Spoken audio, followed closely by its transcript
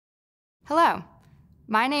Hello,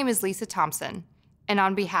 my name is Lisa Thompson, and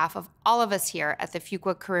on behalf of all of us here at the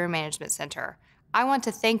Fuqua Career Management Center, I want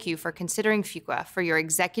to thank you for considering Fuqua for your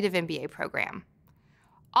Executive MBA program.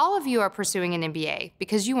 All of you are pursuing an MBA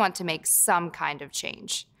because you want to make some kind of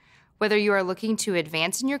change. Whether you are looking to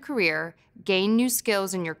advance in your career, gain new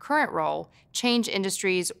skills in your current role, change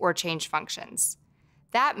industries, or change functions.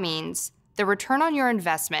 That means the return on your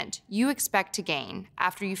investment you expect to gain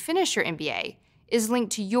after you finish your MBA is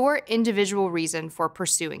linked to your individual reason for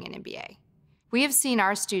pursuing an MBA. We have seen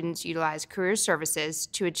our students utilize career services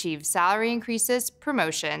to achieve salary increases,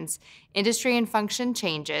 promotions, industry and function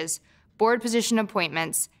changes, board position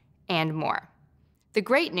appointments, and more. The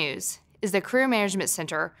great news is the Career Management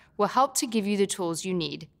Center will help to give you the tools you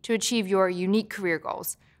need to achieve your unique career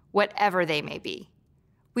goals, whatever they may be.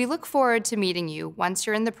 We look forward to meeting you once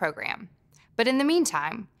you're in the program. But in the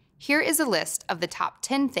meantime, here is a list of the top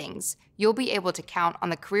 10 things you'll be able to count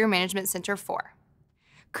on the Career Management Center for.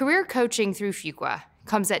 Career coaching through Fuqua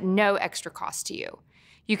comes at no extra cost to you.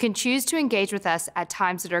 You can choose to engage with us at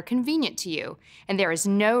times that are convenient to you, and there is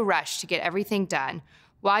no rush to get everything done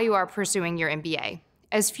while you are pursuing your MBA,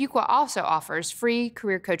 as Fuqua also offers free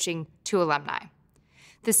career coaching to alumni.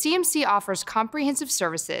 The CMC offers comprehensive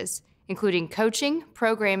services, including coaching,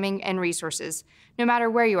 programming, and resources, no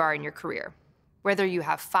matter where you are in your career. Whether you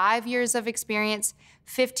have 5 years of experience,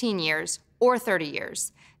 15 years, or 30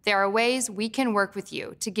 years, there are ways we can work with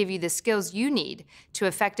you to give you the skills you need to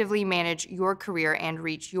effectively manage your career and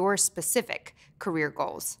reach your specific career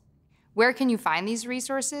goals. Where can you find these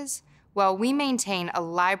resources? Well, we maintain a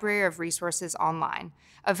library of resources online,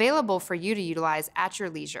 available for you to utilize at your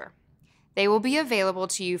leisure. They will be available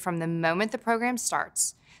to you from the moment the program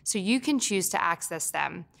starts, so you can choose to access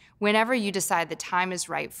them whenever you decide the time is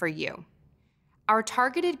right for you. Our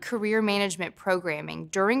targeted career management programming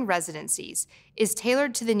during residencies is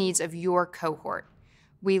tailored to the needs of your cohort.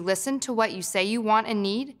 We listen to what you say you want and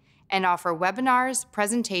need and offer webinars,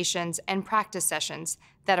 presentations, and practice sessions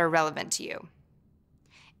that are relevant to you.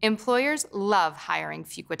 Employers love hiring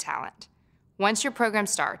Fuqua talent. Once your program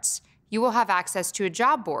starts, you will have access to a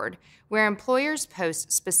job board where employers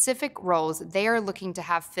post specific roles they are looking to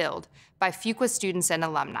have filled by Fuqua students and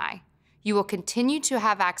alumni. You will continue to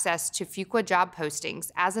have access to Fuqua job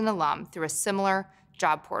postings as an alum through a similar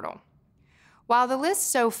job portal. While the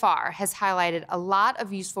list so far has highlighted a lot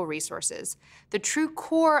of useful resources, the true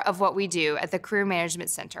core of what we do at the Career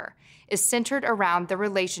Management Center is centered around the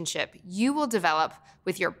relationship you will develop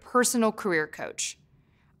with your personal career coach.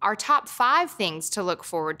 Our top 5 things to look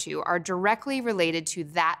forward to are directly related to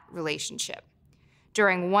that relationship.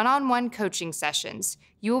 During one-on-one coaching sessions,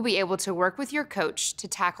 you will be able to work with your coach to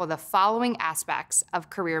tackle the following aspects of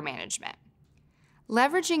career management.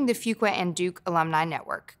 Leveraging the Fuqua and Duke Alumni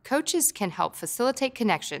Network, coaches can help facilitate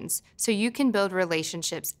connections so you can build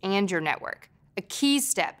relationships and your network, a key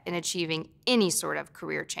step in achieving any sort of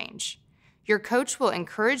career change. Your coach will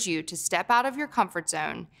encourage you to step out of your comfort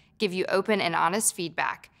zone, give you open and honest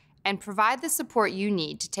feedback, and provide the support you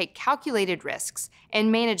need to take calculated risks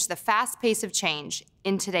and manage the fast pace of change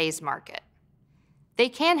in today's market. They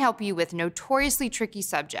can help you with notoriously tricky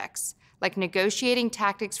subjects, like negotiating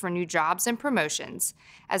tactics for new jobs and promotions,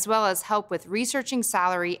 as well as help with researching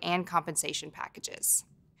salary and compensation packages.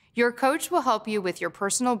 Your coach will help you with your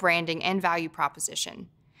personal branding and value proposition,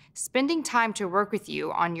 spending time to work with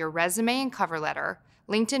you on your resume and cover letter,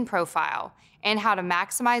 LinkedIn profile, and how to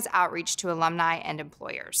maximize outreach to alumni and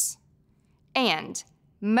employers. And,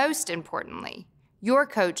 most importantly, your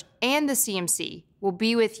coach and the CMC will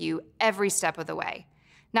be with you every step of the way.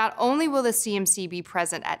 Not only will the CMC be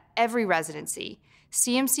present at every residency,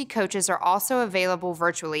 CMC coaches are also available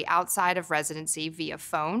virtually outside of residency via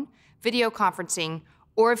phone, video conferencing,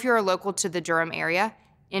 or if you're local to the Durham area,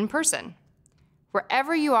 in person.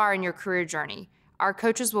 Wherever you are in your career journey, our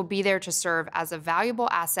coaches will be there to serve as a valuable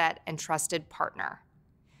asset and trusted partner.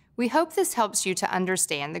 We hope this helps you to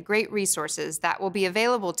understand the great resources that will be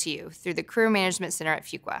available to you through the Career Management Center at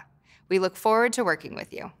Fuqua. We look forward to working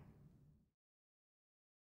with you.